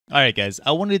All right, guys,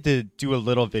 I wanted to do a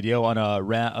little video on a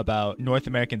rant about North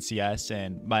American CS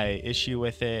and my issue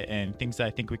with it and things that I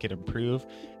think we could improve,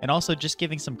 and also just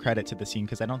giving some credit to the scene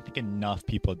because I don't think enough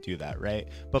people do that, right?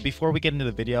 But before we get into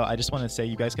the video, I just want to say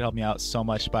you guys can help me out so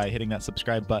much by hitting that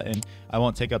subscribe button. I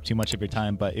won't take up too much of your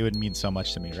time, but it would mean so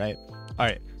much to me, right? All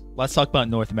right, let's talk about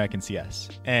North American CS.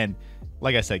 And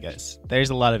like I said, guys, there's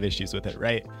a lot of issues with it,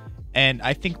 right? And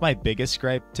I think my biggest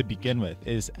gripe to begin with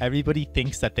is everybody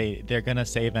thinks that they're gonna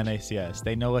save NACS.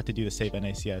 They know what to do to save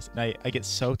NACS. And I get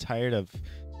so tired of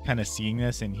kind of seeing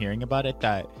this and hearing about it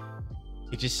that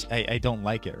I don't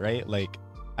like it, right? Like,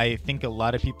 I think a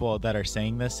lot of people that are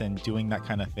saying this and doing that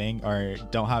kind of thing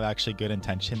don't have actually good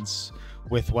intentions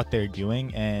with what they're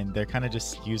doing, and they're kind of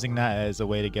just using that as a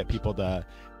way to get people to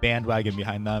bandwagon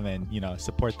behind them and, you know,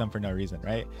 support them for no reason,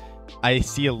 right? I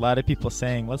see a lot of people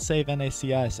saying let's save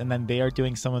NACS, and then they are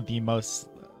doing some of the most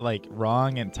like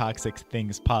wrong and toxic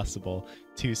things possible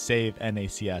to save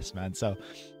NACS, man. So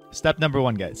step number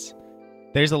one, guys,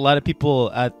 there's a lot of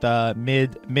people at the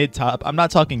mid top. I'm not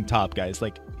talking top guys,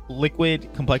 like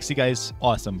liquid complexity guys,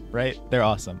 awesome, right? They're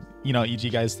awesome. You know,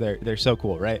 EG guys, they're so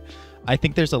cool, right? I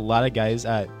think there's a lot of guys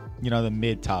at, you know, the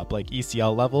mid top, like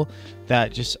ECL level,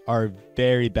 that just are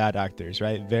very bad actors,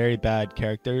 right? Very bad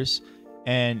characters.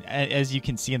 And as you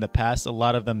can see in the past, a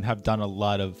lot of them have done a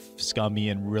lot of scummy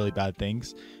and really bad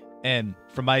things. And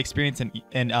from my experience in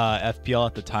FPL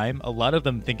at the time, a lot of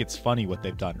them think it's funny what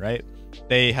they've done, right?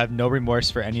 They have no remorse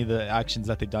for any of the actions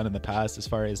that they've done in the past as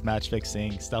far as match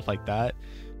fixing, stuff like that.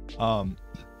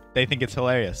 They think it's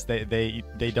hilarious.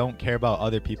 They don't care about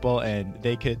other people, and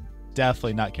they could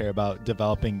definitely not care about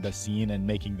developing the scene and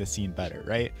making the scene better,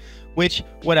 right? Which,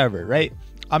 whatever, right?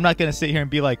 I'm not going to sit here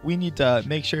and be like, we need to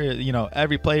make sure, you know,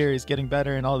 every player is getting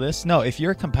better and all this. No, if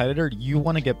you're a competitor, you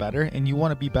want to get better and you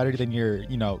want to be better than your,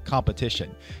 you know,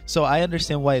 competition. So I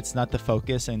understand why it's not the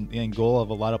focus and goal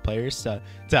of a lot of players to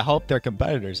help their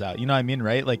competitors out. You know what I mean,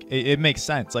 right? Like, it makes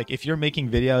sense. Like, if you're making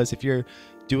videos, if you're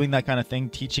doing that kind of thing,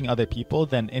 teaching other people,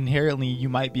 then inherently you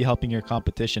might be helping your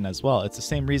competition as well. It's the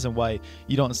same reason why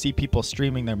you don't see people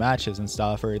streaming their matches and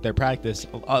stuff or their practice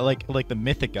like the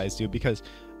Mythic guys do, because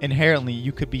inherently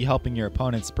you could be helping your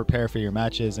opponents prepare for your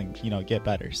matches and, you know, get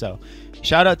better. So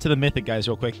shout out to the Mythic guys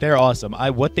real quick. They're awesome.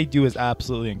 What they do is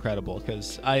absolutely incredible,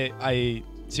 because I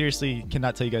seriously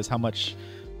cannot tell you guys how much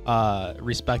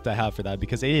respect I have for that,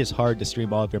 because it is hard to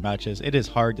stream all of your matches. It is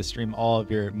hard to stream all of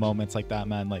your moments like that,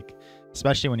 man. Like,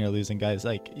 especially when you're losing, guys.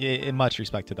 Like, much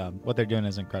respect to them. What they're doing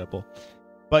is incredible.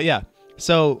 But yeah,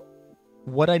 so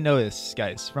what I noticed,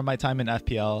 guys, from my time in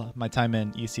FPL, my time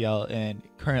in ECL, and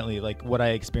currently, like, what I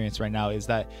experience right now is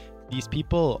that these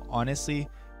people, honestly,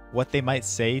 what they might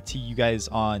say to you guys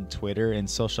on Twitter and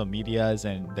social medias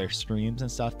and their streams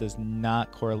and stuff does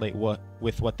not correlate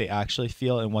with what they actually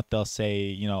feel and what they'll say,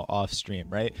 you know, off stream,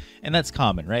 right? And that's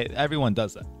common, right? Everyone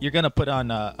does that. You're gonna put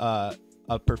on a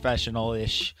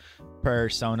professional-ish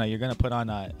persona. You're gonna put on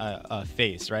a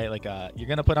face, right? Like you're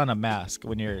gonna put on a mask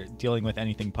when you're dealing with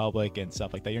anything public and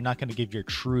stuff like that. You're not gonna give your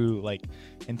true, like,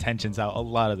 intentions out a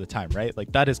lot of the time, right?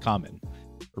 Like, that is common,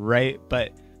 right?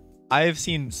 But I've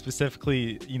seen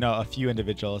specifically, you know, a few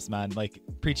individuals, man, like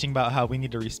preaching about how we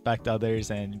need to respect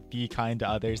others and be kind to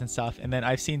others and stuff. And then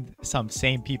I've seen some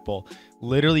same people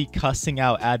literally cussing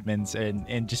out admins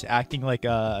and just acting like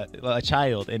a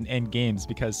child in games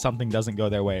because something doesn't go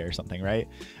their way or something, right?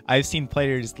 I've seen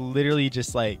players literally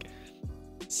just like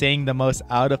saying the most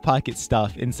out-of-pocket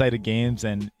stuff inside of games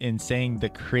and saying the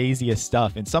craziest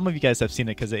stuff. And some of you guys have seen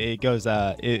it because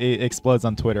it explodes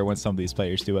on Twitter when some of these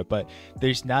players do it. But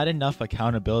there's not enough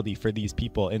accountability for these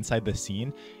people inside the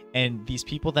scene, and these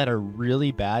people that are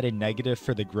really bad and negative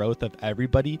for the growth of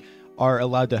everybody are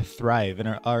allowed to thrive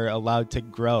and are allowed to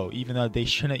grow, even though they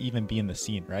shouldn't even be in the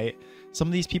scene, right? Some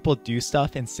of these people do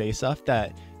stuff and say stuff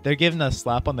that they're given a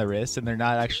slap on the wrist, and they're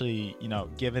not actually, you know,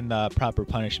 given the proper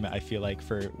punishment, I feel like,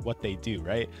 for what they do,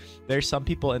 right? There's some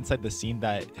people inside the scene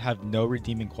that have no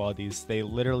redeeming qualities. They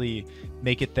literally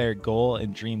make it their goal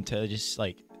and dream to just,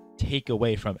 like, take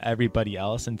away from everybody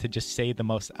else and to just say the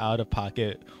most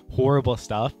out-of-pocket horrible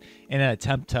stuff in an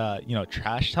attempt to, you know,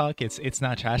 trash talk. It's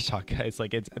not trash talk, guys.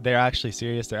 Like, they're actually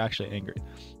serious. They're actually angry.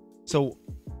 So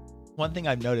one thing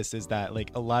I've noticed is that,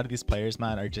 like, a lot of these players,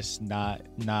 man, are just not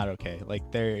okay.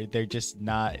 Like, they're just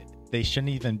not, they shouldn't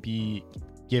even be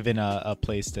given a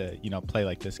place to, you know, play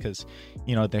like this, because,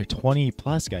 you know, they're 20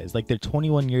 plus, guys. Like, they're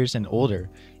 21 years and older,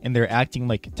 and they're acting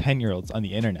like 10-year-olds on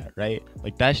the internet, right?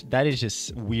 Like, that is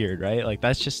just weird, right? Like,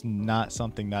 that's just not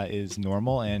something that is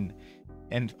normal. And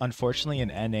unfortunately in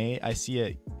NA, I see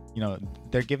it, you know,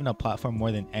 they're given a platform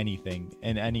more than anything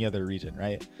in any other region,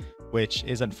 right? Which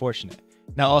is unfortunate.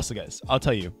 Now also guys, I'll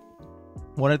tell you,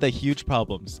 one of the huge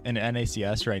problems in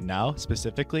NACS right now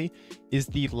specifically is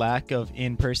the lack of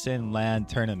in-person LAN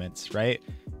tournaments, right?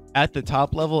 At the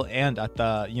top level and at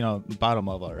the, you know, bottom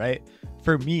level, right?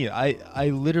 For me, I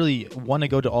literally want to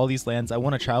go to all these LANs. I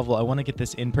want to travel. I want to get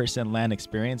this in-person LAN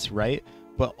experience, right?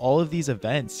 But all of these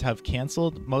events have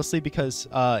canceled, mostly because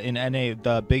in NA,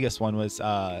 the biggest one was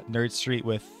Nerd Street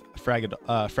with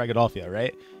Fragadolphia,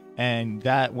 right? And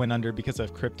that went under because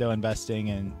of crypto investing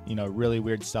and, you know, really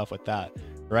weird stuff with that,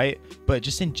 right? But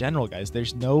just in general, guys,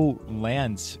 there's no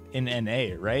LANs in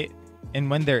NA, right? And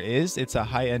when there is, it's a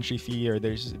high entry fee, or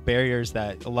there's barriers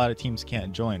that a lot of teams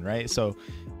can't join, right? So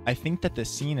I think that the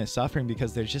scene is suffering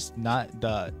because there's just not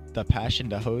the passion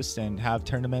to host and have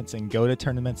tournaments and go to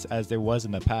tournaments as there was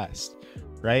in the past,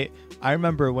 right? I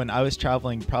remember when I was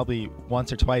traveling probably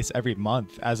once or twice every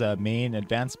month as a main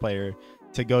advanced player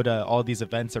to go to all these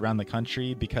events around the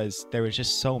country because there was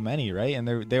just so many, right? And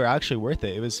they were actually worth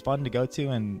it. It was fun to go to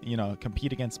and, you know,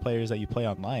 compete against players that you play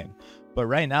online. But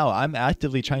right now I'm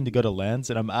actively trying to go to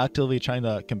LANs and I'm actively trying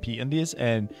to compete in these,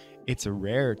 and it's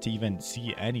rare to even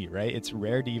see any, right? It's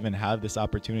rare to even have this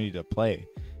opportunity to play.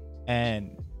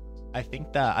 And I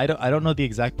think that I don't know the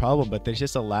exact problem, but there's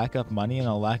just a lack of money and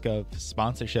a lack of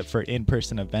sponsorship for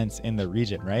in-person events in the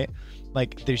region, right?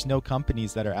 Like there's no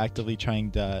companies that are actively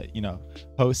trying to, you know,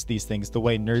 host these things the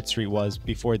way Nerd Street was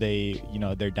before they, you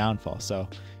know, their downfall. So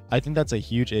I think that's a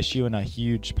huge issue, and a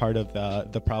huge part of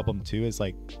the problem too is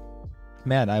like,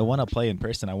 man, I want to play in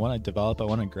person. I want to develop. I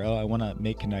want to grow. I want to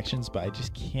make connections, but I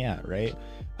just can't, right?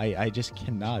 I just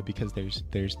cannot because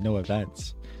there's no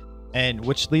events. And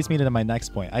which leads me to my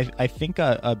next point. I think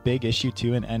a big issue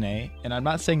too in NA, and I'm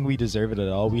not saying we deserve it at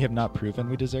all. We have not proven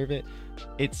we deserve it.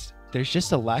 There's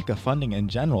just a lack of funding in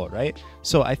general, right?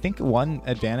 So I think one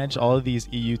advantage all of these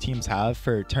EU teams have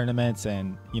for tournaments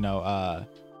and, you know,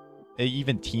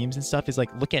 even teams and stuff is like,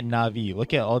 look at Navi,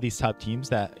 look at all these top teams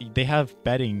that they have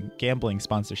gambling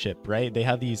sponsorship, right? They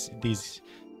have these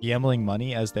gambling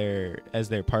money as their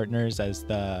partners, as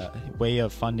the way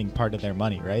of funding part of their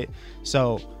money, right?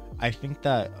 So I think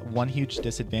that one huge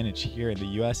disadvantage here in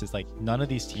the US is like none of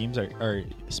these teams are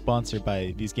sponsored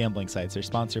by these gambling sites. They're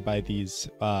sponsored by these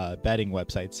betting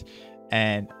websites.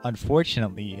 And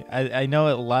unfortunately, I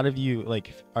know a lot of you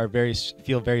like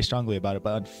feel very strongly about it,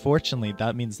 but unfortunately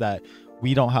that means that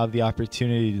we don't have the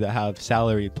opportunity to have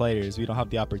salaried players. We don't have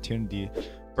the opportunity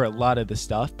for a lot of the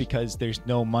stuff because there's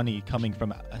no money coming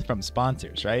from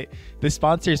sponsors, right? The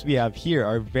sponsors we have here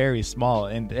are very small,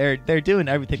 and they're doing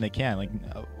everything they can, like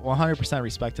 100%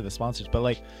 respect to the sponsors, but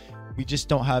like we just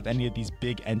don't have any of these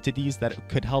big entities that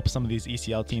could help some of these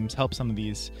ECL teams, help some of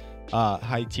these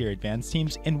high tier advanced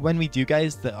teams. And when we do,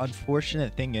 guys, the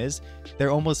unfortunate thing is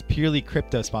they're almost purely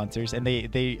crypto sponsors, and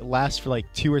they last for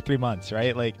like 2 or 3 months,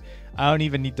 right? Like I don't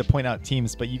even need to point out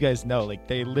teams, but you guys know, like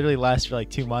they literally last for like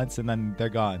 2 months and then they're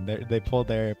gone. They pull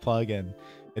their plug and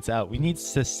it's out. We need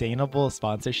sustainable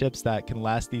sponsorships that can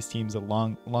last these teams a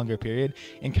longer period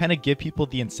and kind of give people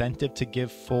the incentive to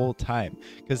give full time.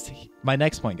 Because my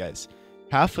next point, guys,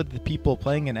 half of the people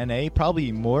playing in NA,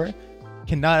 probably more,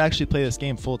 cannot actually play this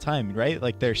game full time, right?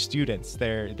 Like they're students,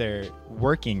 they're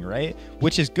working, right?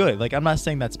 Which is good. Like I'm not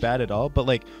saying that's bad at all, but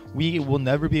like we will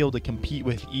never be able to compete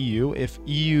with EU if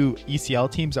EU ECL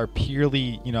teams are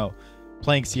purely, you know,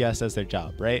 playing CS as their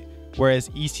job, right? Whereas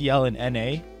ECL and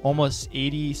NA, almost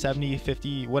 80, 70,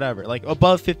 50, whatever, like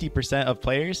above 50% of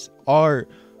players are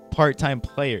part-time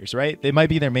players, right? They might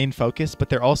be their main focus, but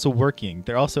they're also working.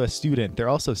 They're also a student. They're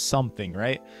also something,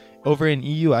 right? Over in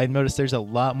EU, I noticed there's a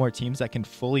lot more teams that can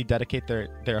fully dedicate their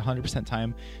 100%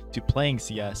 time to playing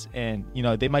CS, and you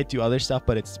know they might do other stuff,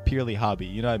 but it's purely hobby.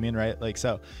 You know what I mean, right? Like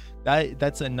so,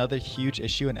 that's another huge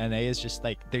issue in NA is just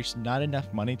like there's not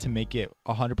enough money to make it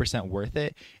 100% worth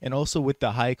it, and also with the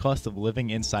high cost of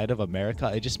living inside of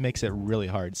America, it just makes it really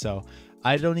hard. So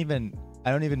I don't even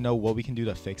know what we can do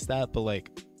to fix that, but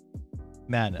like,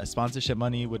 man, a sponsorship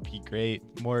money would be great.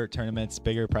 More tournaments,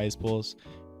 bigger prize pools.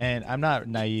 And I'm not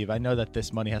naive. I know that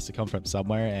this money has to come from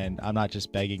somewhere, and I'm not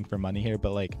just begging for money here,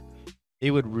 but like it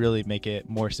would really make it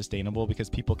more sustainable because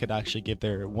people could actually give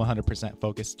their 100%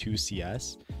 focus to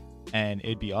CS, and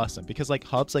it'd be awesome. Because like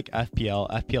hubs like FPL,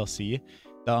 FPLC,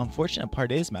 the unfortunate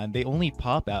part is, man, they only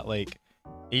pop at like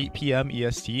 8 p.m.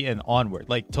 EST and onward,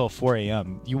 like till 4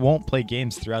 a.m. You won't play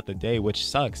games throughout the day, which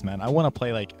sucks, man. I want to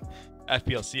play like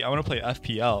FPLC. I want to play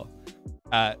FPL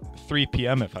at 3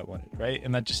 p.m. if I wanted, right?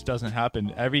 And that just doesn't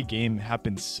happen. Every game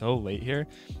happens so late here,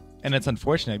 and it's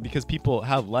unfortunate because people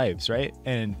have lives, right?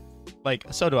 And like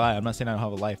so do I. I'm not saying I don't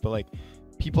have a life, but like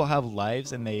people have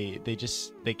lives and they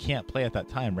can't play at that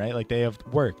time, right? Like they have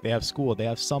work, they have school, they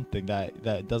have something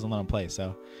that doesn't let them play.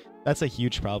 So that's a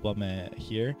huge problem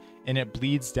here, and it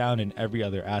bleeds down in every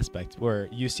other aspect, where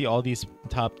you see all these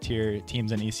top tier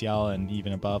teams in ECL and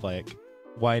even above like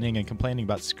whining and complaining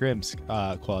about scrims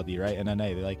quality, right? And NA,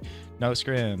 they're like, no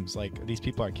scrims, like these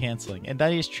people are canceling, and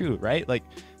that is true, right? Like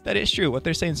that is true, what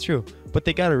they're saying is true, but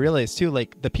they gotta realize too,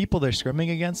 like the people they're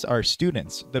scrimming against are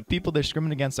students, the people they're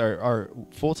scrimming against are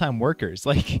full-time workers.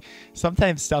 Like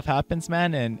sometimes stuff happens,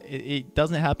 man, and it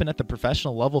doesn't happen at the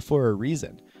professional level for a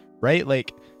reason, right?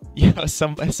 Like, you know,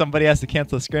 somebody has to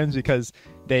cancel scrims because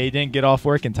they didn't get off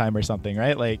work in time or something,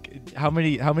 right? Like how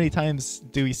many times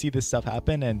do we see this stuff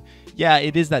happen? And yeah,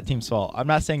 it is that team's fault. I'm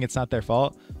not saying it's not their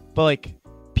fault, but like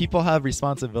people have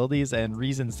responsibilities and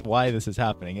reasons why this is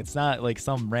happening. It's not like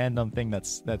some random thing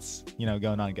that's you know,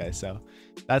 going on, guys. So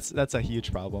that's a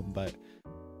huge problem. But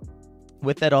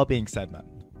with that all being said, man,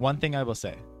 one thing I will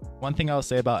say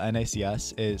about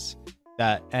NACS is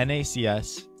that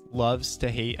NACS loves to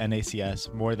hate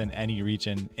NACS more than any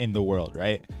region in the world,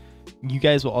 right? You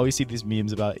guys will always see these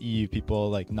memes about EU people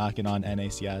like knocking on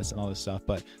NACS and all this stuff,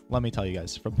 but let me tell you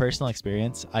guys, from personal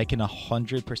experience, I can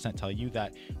 100% tell you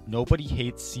that nobody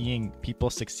hates seeing people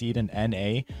succeed in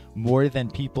NA more than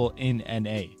people in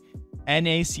NA.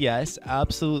 NACS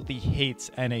absolutely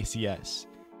hates NACS.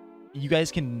 You guys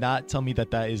cannot tell me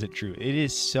that isn't true. It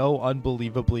is so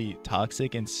unbelievably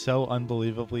toxic and so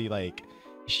unbelievably like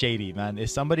shady, man. If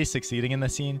somebody's succeeding in the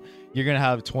scene, you're gonna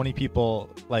have 20 people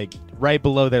like right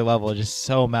below their level just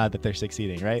so mad that they're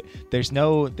succeeding, right? There's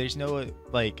no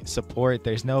like support,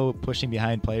 there's no pushing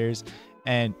behind players.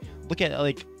 And look at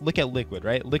Liquid,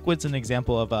 right? Liquid's an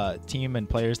example of a team and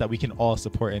players that we can all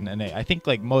support in NA. I think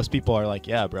like most people are like,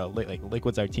 yeah, bro, like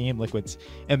Liquid's our team.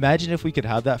 Imagine if we could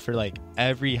have that for like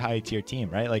every high tier team,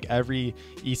 right? Like every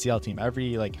ECL team,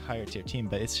 every like higher tier team.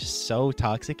 But it's just so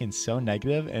toxic and so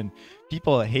negative, and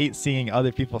people hate seeing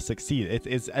other people succeed.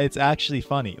 It's actually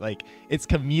funny. Like it's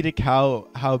comedic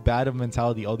how bad of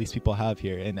mentality all these people have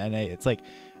here in NA. It's like,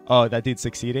 oh, that dude's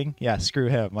succeeding, yeah, screw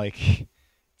him. Like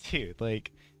dude,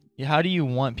 like how do you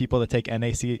want people to take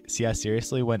NACS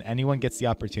seriously when anyone gets the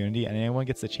opportunity and anyone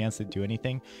gets the chance to do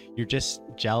anything? You're just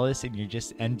jealous and you're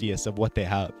just envious of what they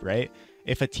have, right?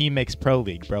 If a team makes Pro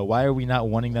League, bro, why are we not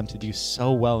wanting them to do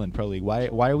so well in Pro League?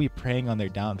 Why are we preying on their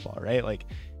downfall, right? Like,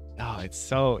 oh, it's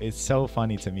so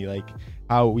funny to me, like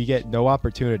how we get no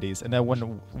opportunities, and then when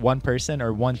one person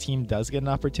or one team does get an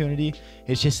opportunity,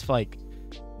 it's just like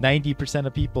 90%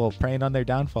 of people preying on their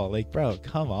downfall. Like, bro,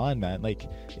 come on, man. Like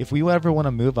if we ever want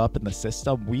to move up in the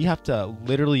system, we have to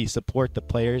literally support the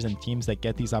players and teams that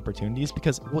get these opportunities,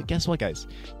 because well, guess what, guys?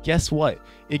 Guess what?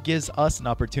 It gives us an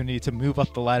opportunity to move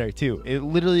up the ladder too. It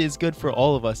literally is good for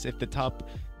all of us if the top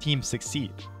teams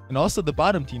succeed and also the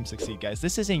bottom teams succeed, guys.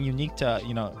 This isn't unique to,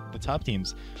 you know, the top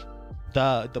teams.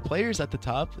 The players at the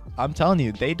top, I'm telling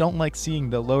you, they don't like seeing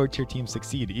the lower tier teams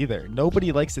succeed either.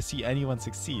 Nobody likes to see anyone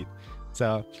succeed.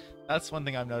 So that's one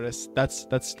thing I've noticed. That's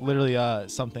literally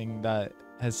something that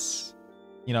has,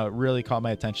 you know, really caught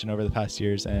my attention over the past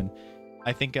years. And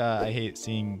I think I hate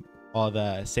seeing all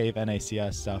the save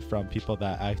NACS stuff from people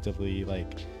that actively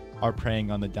like are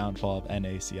preying on the downfall of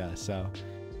NACS. So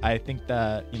I think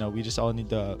that, you know, we just all need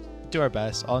to do our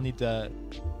best, all need to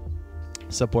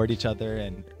support each other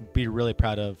and be really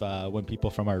proud of when people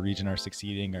from our region are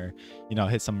succeeding or, you know,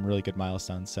 hit some really good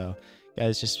milestones. So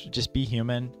guys, just be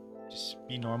human. Just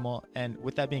be normal. And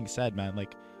with that being said, man,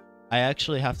 like I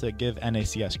actually have to give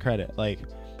NACS credit. Like,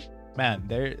 man,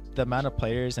 the amount of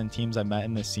players and teams I met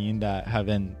in the scene that have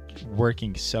been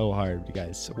working so hard, you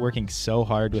guys, working so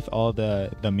hard with all the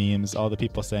memes, all the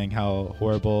people saying how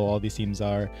horrible all these teams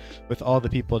are, with all the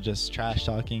people just trash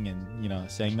talking and, you know,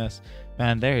 saying this,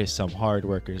 man, there is some hard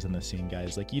workers in the scene,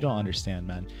 guys. Like, you don't understand,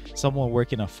 man. Someone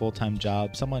working a full-time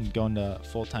job, someone going to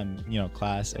full-time, you know,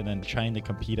 class, and then trying to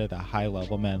compete at a high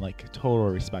level, man, like total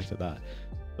respect to that.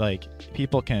 Like,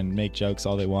 people can make jokes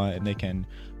all they want and they can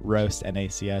roast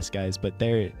NACS, guys, but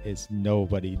there is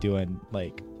nobody doing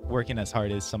like working as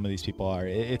hard as some of these people are.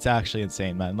 It's actually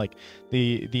insane, man. Like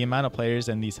the amount of players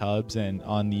in these hubs and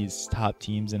on these top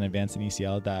teams in advanced and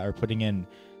ECL that are putting in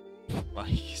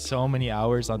like so many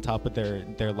hours on top of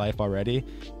their life already,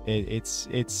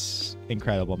 it's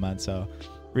incredible, man. So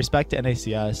respect to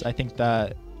NACS. I think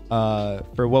that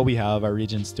for what we have, our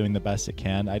region's doing the best it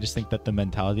can. I just think that the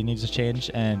mentality needs to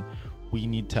change, and we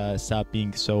need to stop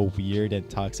being so weird and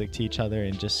toxic to each other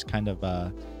and just kind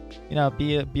of you know,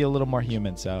 be a little more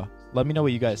human. So let me know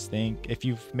what you guys think. If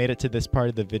you've made it to this part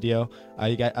of the video,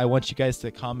 I want you guys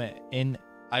to comment in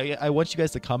I want you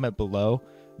guys to comment below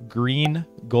green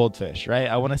goldfish, right?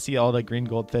 I want to see all the green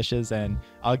goldfishes, and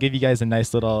I'll give you guys a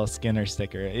nice little skin or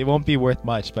sticker. It won't be worth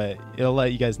much, but it'll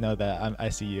let you guys know that I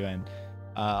see you, and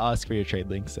I'll ask for your trade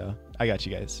link. So I got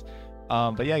you guys.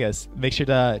 But yeah, guys, make sure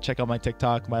to check out my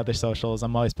TikTok, my other socials.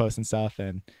 I'm always posting stuff,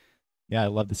 and yeah, I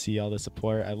love to see all the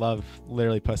support. I love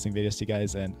literally posting videos to you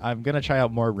guys, and I'm gonna try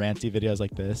out more ranty videos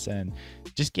like this and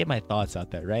just get my thoughts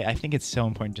out there, right? I think it's so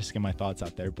important just to get my thoughts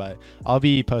out there, but I'll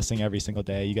be posting every single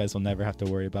day. You guys will never have to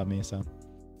worry about me. So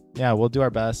yeah, we'll do our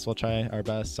best. We'll try our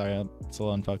best. Sorry, it's a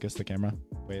little unfocused, the camera.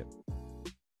 Wait.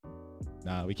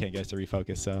 Nah, we can't get us to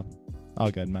refocus, so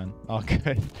all good, man. All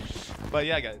good. But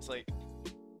yeah, guys, like,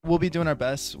 we'll be doing our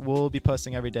best. We'll be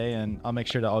posting every day, and I'll make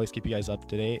sure to always keep you guys up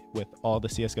to date with all the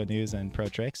CSGO news and pro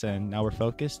tricks. And now we're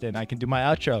focused, and I can do my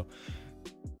outro.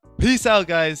 Peace out,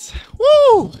 guys.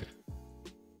 Woo!